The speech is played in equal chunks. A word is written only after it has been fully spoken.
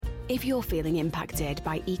If you're feeling impacted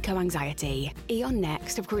by eco-anxiety, Eon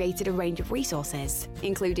Next have created a range of resources,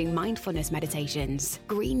 including mindfulness meditations,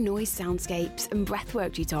 green noise soundscapes, and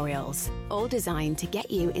breathwork tutorials, all designed to get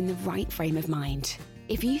you in the right frame of mind.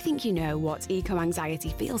 If you think you know what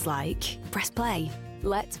eco-anxiety feels like, press play.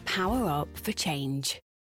 Let's power up for change.